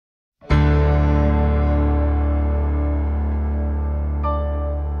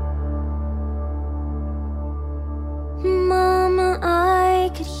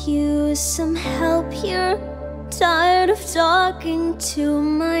use some help here. Tired of talking to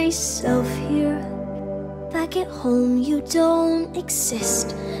myself here. Back at home you don't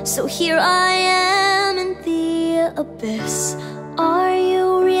exist, so here I am in the abyss. Are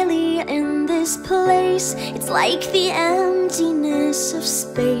you really in this place? It's like the emptiness of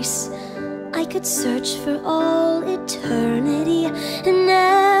space. I could search for all eternity and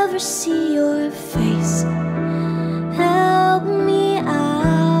never see your face. Help me out.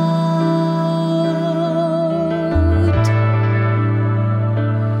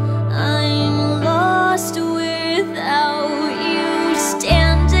 I'm lost without you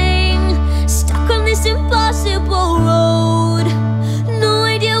standing, stuck on this impossible road. No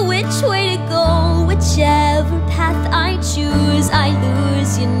idea which way to go. Whichever path I choose, I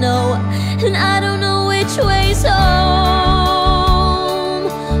lose, you know. And I don't know which way's home.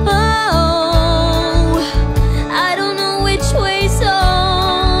 Oh, I don't know which way's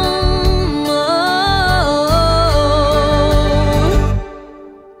home. Oh.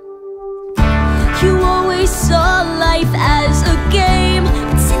 You always saw life as a game,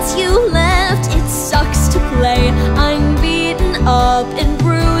 but since you left, it sucks to play. I'm beaten up and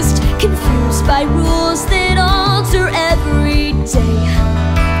bruised, confused by rules that alter every day.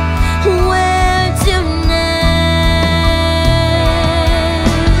 Where to next?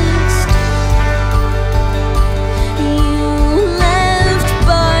 You left,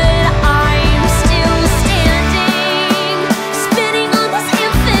 but I'm still standing, spinning on this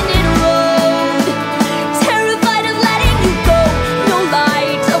infinite road, terrified of letting you go. No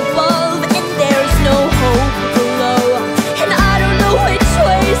light above, and there's no hope below. And I don't know which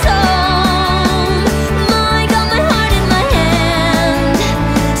way's home. I got my heart in my hand.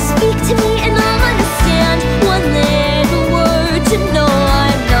 Speak to me and I'll understand. One little word to know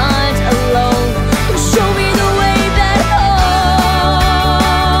I'm not alone. Show me the way back home.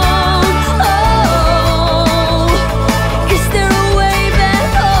 Oh, is there a way back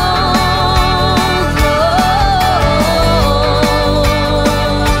home?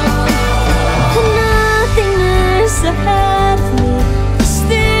 Oh, nothingness ahead of me. Is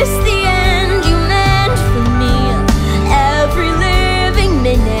this the end you meant for me? Every living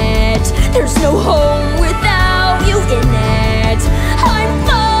minute, there's no home without you in it. I'm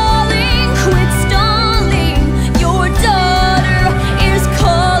falling, quit stalling. Your daughter is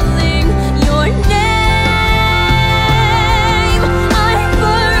calling your name. I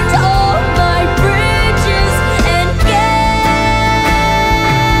burned all my bridges and gave.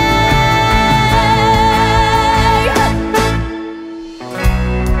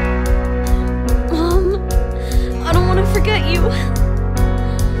 I don't want to forget you.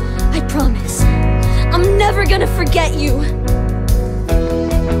 I promise, I'm never gonna forget you.